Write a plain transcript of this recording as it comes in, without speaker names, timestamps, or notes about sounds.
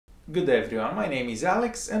Good day everyone, my name is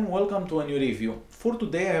Alex and welcome to a new review. For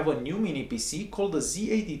today I have a new mini PC called the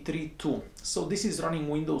Z83 II. So this is running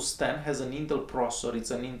Windows 10, has an Intel processor,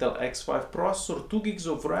 it's an Intel X5 processor, 2 gigs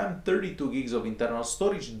of RAM, 32 gigs of internal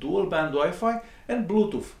storage, dual band Wi-Fi and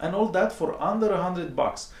Bluetooth, and all that for under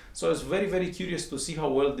 $100. So I was very curious to see how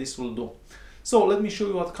well this will do. So let me show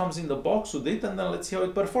you what comes in the box with it and then let's see how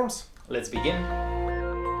it performs. Let's begin.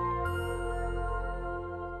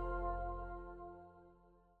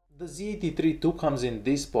 The Z83 II comes in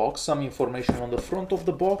this box, some information on the front of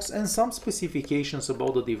the box and some specifications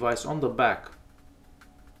about the device on the back.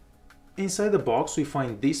 Inside the box we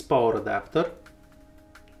find this power adapter,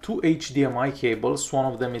 2 HDMI cables, one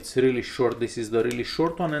of them is really short, this is the really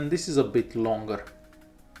short one, and this is a bit longer.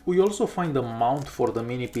 We also find a mount for the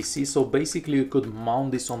mini PC, so basically you could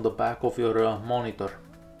mount this on the back of your monitor.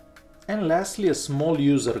 And lastly, a small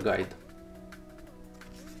user guide.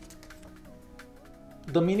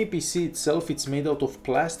 The mini PC itself, it's made out of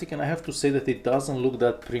plastic and I have to say that it doesn't look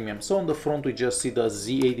that premium. So on the front we just see the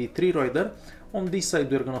Z83 right there. On this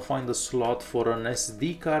side we're gonna find a slot for an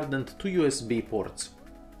SD card and 2 USB ports.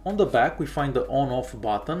 On the back we find the on-off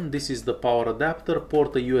button. This is the power adapter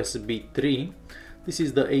port, a USB 3. This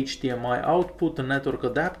is the HDMI output, a network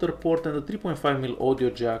adapter port and a 3.5mm audio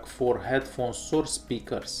jack for headphones or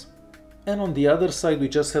speakers. And on the other side we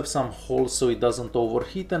just have some holes so it doesn't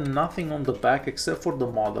overheat and nothing on the back except for the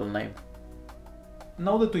model name.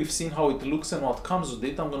 Now that we've seen how it looks and what comes with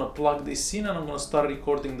it, I'm gonna plug this in and I'm gonna start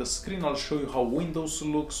recording the screen. I'll show you how Windows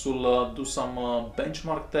looks, we'll do some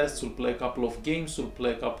benchmark tests, we'll play a couple of games, we'll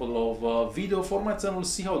play a couple of video formats and we'll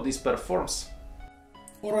see how this performs.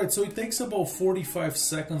 Alright, so it takes about 45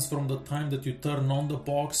 seconds from the time that you turn on the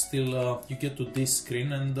box till you get to this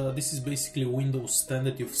screen, and this is basically Windows 10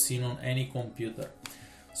 that you've seen on any computer.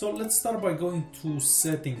 So let's start by going to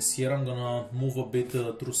settings here. I'm gonna move a bit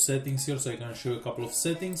through settings here so I can show you a couple of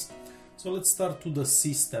settings. So let's start to the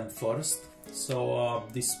system first. So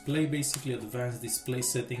display, basically advanced display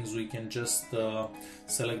settings, we can just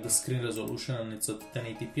select the screen resolution and it's at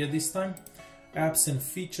 1080p at this time. Apps and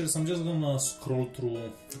features, I'm just gonna scroll through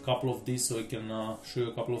a couple of these so I can show you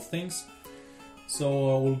a couple of things.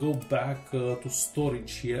 So we'll go back to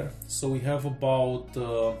storage here. So we have about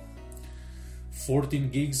 14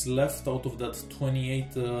 gigs left out of that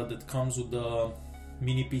 28 that comes with the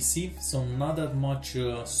mini PC, so not that much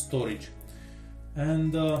storage.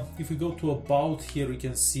 And if we go to about here, we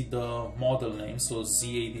can see the model name, so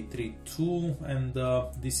Z83 II, and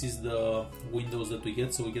this is the Windows that we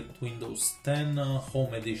get, so we get Windows 10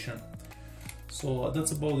 Home Edition. So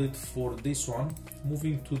that's about it for this one.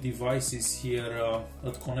 Moving to devices here,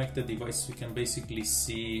 at connected devices, we can basically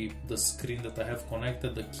see the screen that I have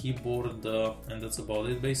connected, the keyboard, and that's about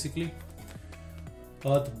it basically.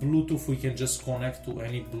 At Bluetooth, we can just connect to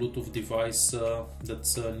any Bluetooth device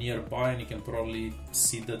that's nearby, and you can probably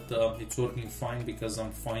see that it's working fine because I'm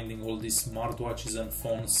finding all these smartwatches and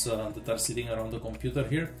phones that are sitting around the computer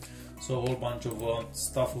here. So a whole bunch of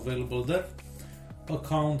stuff available there.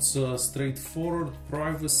 Accounts, straightforward,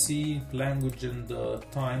 privacy, language and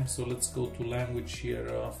time. So let's go to language here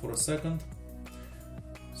for a second.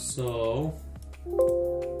 So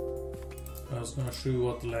I was gonna show you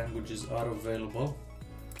what languages are available.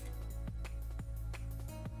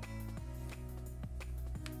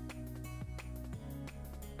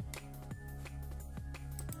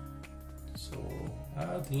 So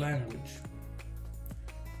add language.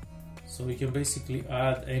 So we can basically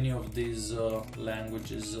add any of these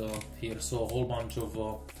languages here. So a whole bunch of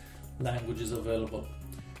languages available.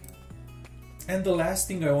 And the last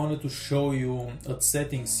thing I wanted to show you at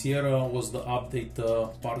settings here was the update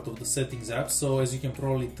part of the settings app. So as you can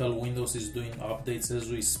probably tell, Windows is doing updates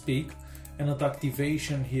as we speak. And at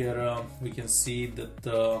activation here, we can see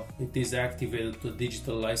that it is activated to a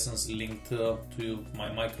digital license linked to my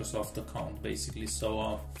Microsoft account basically.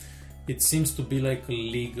 So it seems to be like a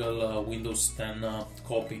legal Windows 10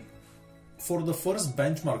 copy. For the first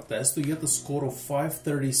benchmark test, we get a score of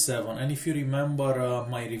 537, and if you remember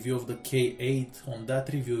my review of the K8, on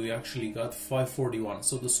that review we actually got 541,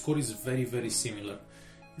 so the score is very similar.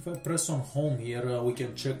 If I press on home here, we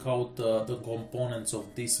can check out the components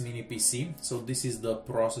of this mini PC. So this is the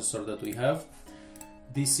processor that we have,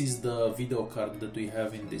 this is the video card that we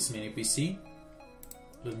have in this mini PC.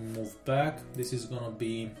 Let me move back. This is gonna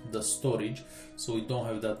be the storage, so we don't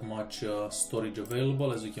have that much storage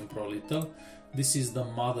available, as you can probably tell. This is the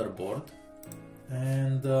motherboard,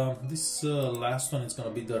 and this last one is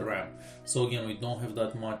gonna be the RAM. So again, we don't have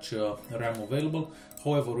that much RAM available.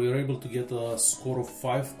 However, we were able to get a score of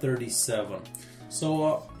 537.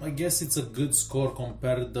 So I guess it's a good score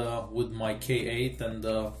compared with my K8 and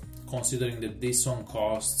considering that this one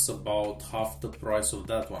costs about half the price of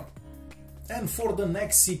that one. And for the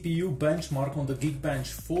next CPU benchmark on the Geekbench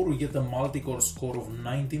 4, we get a multi-core score of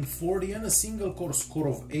 1940 and a single core score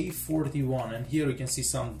of 841. And here you can see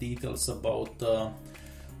some details about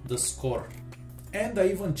the score. And I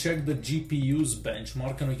even checked the GPU's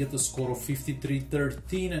benchmark and we get a score of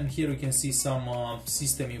 5313, and here we can see some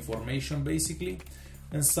system information basically,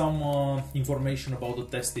 and some information about the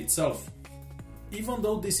test itself. Even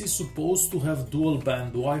though this is supposed to have dual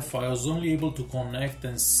band Wi-Fi, I was only able to connect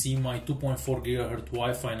and see my 2.4 GHz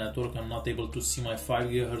Wi-Fi network. I'm not able to see my 5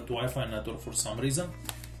 GHz Wi-Fi network for some reason.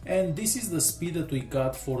 And this is the speed that we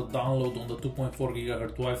got for download on the 2.4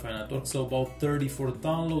 GHz Wi-Fi network. So about 30 for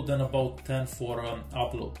download and about 10 for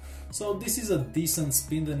upload. So this is a decent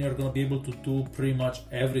speed, and you're gonna be able to do pretty much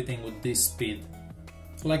everything with this speed.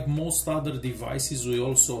 Like most other devices, we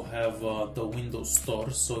also have the Windows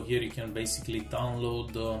Store, so here you can basically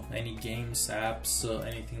download any games, apps,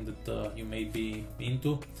 anything that you may be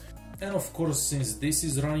into. And of course, since this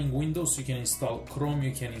is running Windows, you can install Chrome,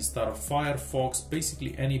 you can install Firefox,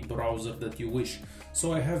 basically any browser that you wish.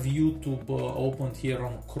 So I have YouTube opened here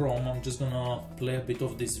on Chrome. I'm just gonna play a bit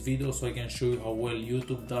of this video so I can show you how well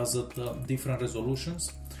YouTube does at different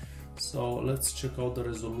resolutions. So let's check out the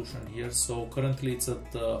resolution here. So currently it's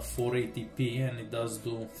at 480p and it does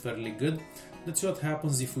do fairly good. Let's see what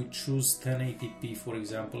happens if we choose 1080p, for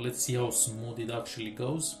example. Let's see how smooth it actually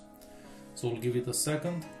goes. So we'll give it a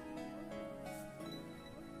second.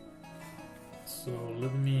 So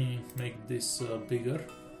let me make this bigger.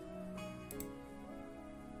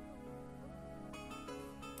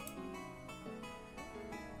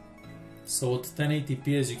 So at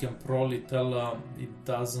 1080p, as you can probably tell, it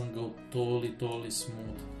doesn't go totally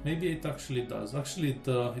smooth. Maybe it actually does. Actually,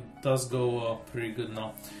 it does go pretty good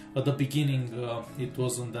now. At the beginning, it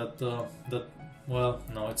wasn't that well.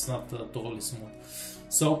 No, it's not totally smooth.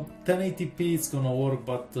 So 1080p it's gonna work,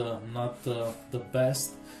 but not the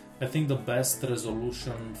best. I think the best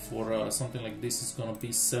resolution for something like this is gonna be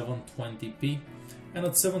 720p, and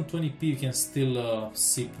at 720p you can still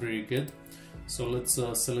see pretty good. So let's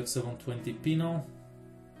select 720p now,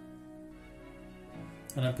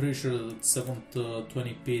 and I'm pretty sure that at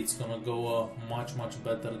 720p it's gonna go much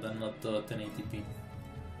better than at 1080p.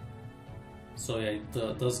 So yeah,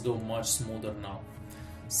 it does go much smoother now.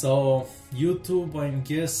 So YouTube, I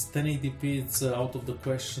guess 1080p it's out of the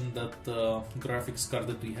question. That graphics card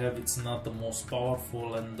that we have, it's not the most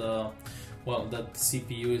powerful, and well, that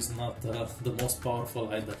CPU is not the most powerful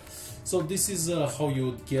either. So this is how you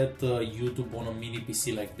would get YouTube on a mini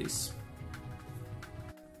PC like this.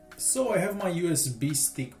 So I have my USB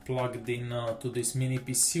stick plugged in to this mini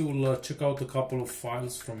PC. We'll check out a couple of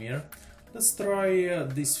files from here. Let's try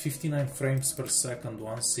this 59 frames per second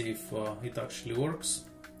one, see if it actually works.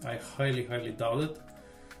 I highly doubt it,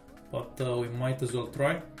 but we might as well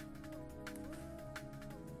try.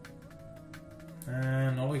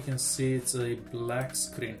 And all we can see, it's a black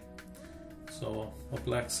screen. So a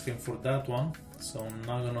black screen for that one, so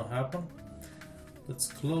not gonna happen. Let's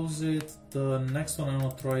close it. The next one I'm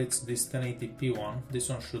gonna try, it's this 1080p one. This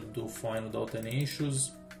one should do fine without any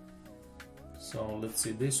issues. So let's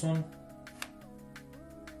see this one.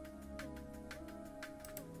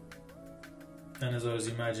 And as I was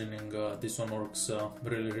imagining, this one works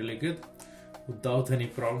really good without any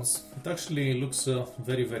problems. It actually looks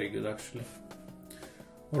very good actually.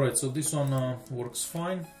 Alright, so this one works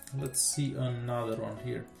fine. Let's see another one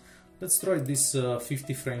here. Let's try this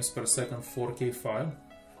 50 frames per second 4K file.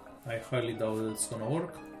 I highly doubt that it's gonna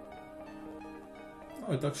work.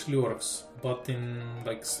 Oh, it actually works, but in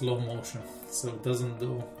like slow motion, so it doesn't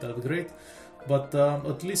do that great. But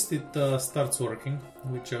at least it starts working,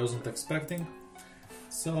 which I wasn't expecting.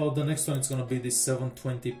 So the next one is gonna be this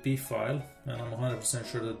 720p file, and I'm 100%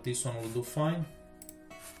 sure that this one will do fine.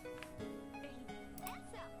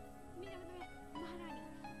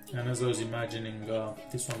 And as I was imagining,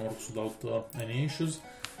 this one works without any issues.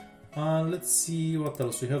 Let's see what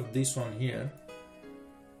else. We have this one here.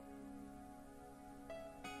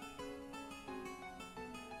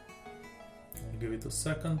 I'll give it a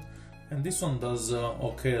second. And this one does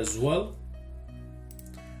okay as well.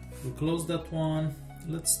 We'll close that one.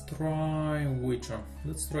 Let's try which one?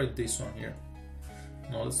 Let's try this one here.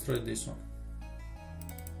 No, let's try this one.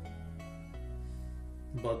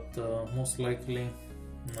 But most likely,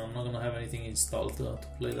 no, I'm not gonna have anything installed to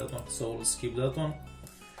play that one, so we'll skip that one.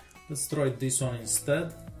 Let's try this one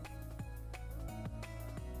instead.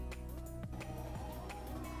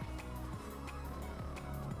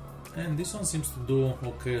 And this one seems to do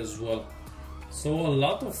okay as well. So a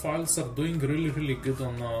lot of files are doing really good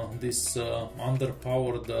on this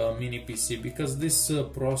underpowered mini PC, because this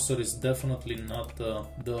processor is definitely not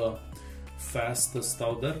the fastest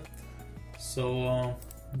out there. So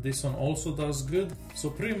this one also does good. So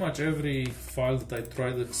pretty much every file that I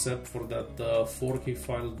tried except for that 4K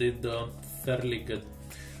file did fairly good.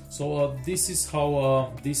 So this is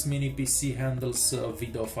how this mini PC handles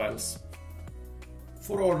video files.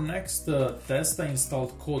 For our next test, I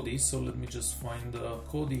installed Kodi. So let me just find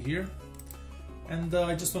Kodi here. And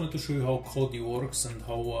I just wanted to show you how Kodi works and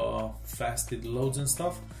how fast it loads and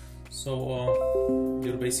stuff. So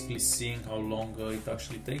you're basically seeing how long it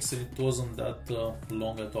actually takes, and it wasn't that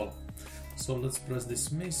long at all. So let's press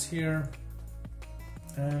this miss here,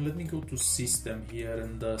 and let me go to system here,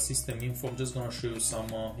 and system info. I'm just gonna show you some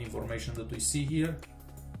information that we see here.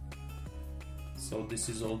 So this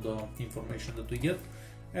is all the information that we get,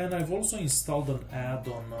 and I've also installed an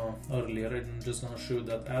add-on earlier. I'm just gonna show you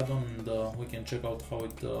that add-on, and we can check out how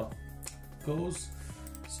it goes.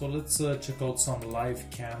 So let's check out some live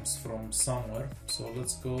cams from somewhere. So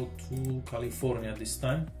let's go to California this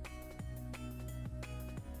time.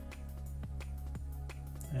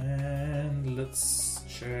 And let's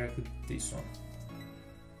check this one.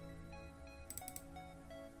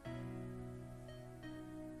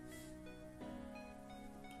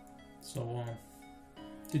 So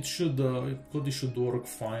Kodi should work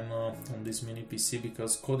fine on this mini PC,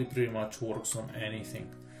 because Kodi pretty much works on anything.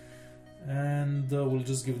 And we'll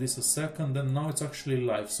just give this a second, and now it's actually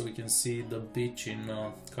live, so we can see the beach in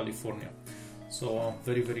California. So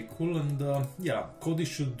very cool, and yeah, Kodi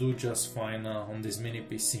should do just fine on this mini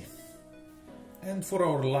PC. And for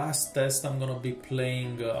our last test, I'm gonna be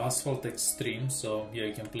playing Asphalt Xtreme. So yeah,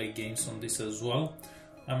 you can play games on this as well.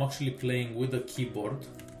 I'm actually playing with a keyboard.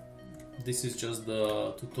 This is just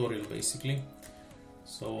the tutorial basically.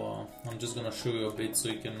 So I'm just gonna show you a bit so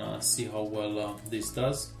you can see how well this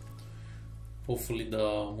does. Hopefully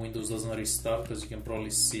the Windows doesn't restart, because you can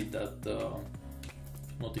probably see that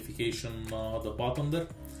notification at the bottom there.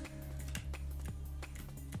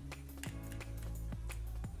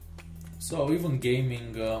 So even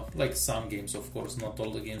gaming, like some games, of course, not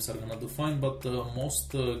all the games are gonna do fine, but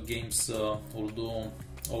most games will do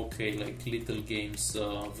okay, like little games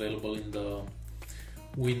available in the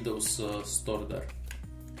Windows store there.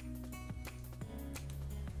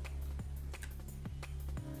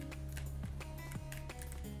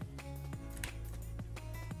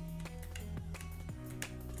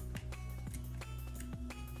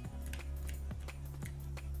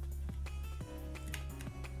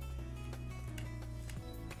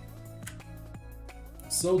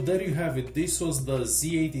 So there you have it. This was the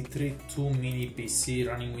Z83 II Mini PC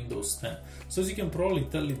running Windows 10. So as you can probably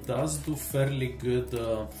tell, it does do fairly good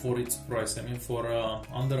for its price. I mean, for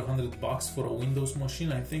under $100 for a Windows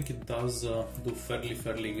machine, I think it does do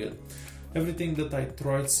fairly good. Everything that I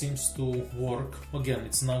tried seems to work. Again,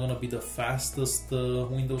 it's not gonna be the fastest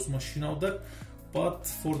Windows machine out there, but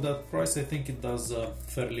for that price, I think it does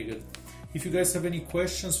fairly good. If you guys have any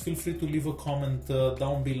questions, feel free to leave a comment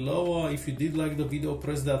down below. If you did like the video,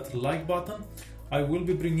 press that like button. I will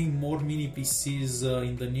be bringing more mini PCs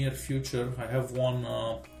in the near future. I have one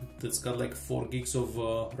that's got like 4 gigs of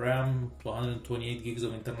RAM, 128 gigs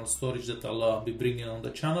of internal storage that I'll be bringing on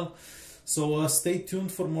the channel. So stay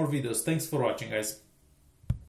tuned for more videos. Thanks for watching, guys.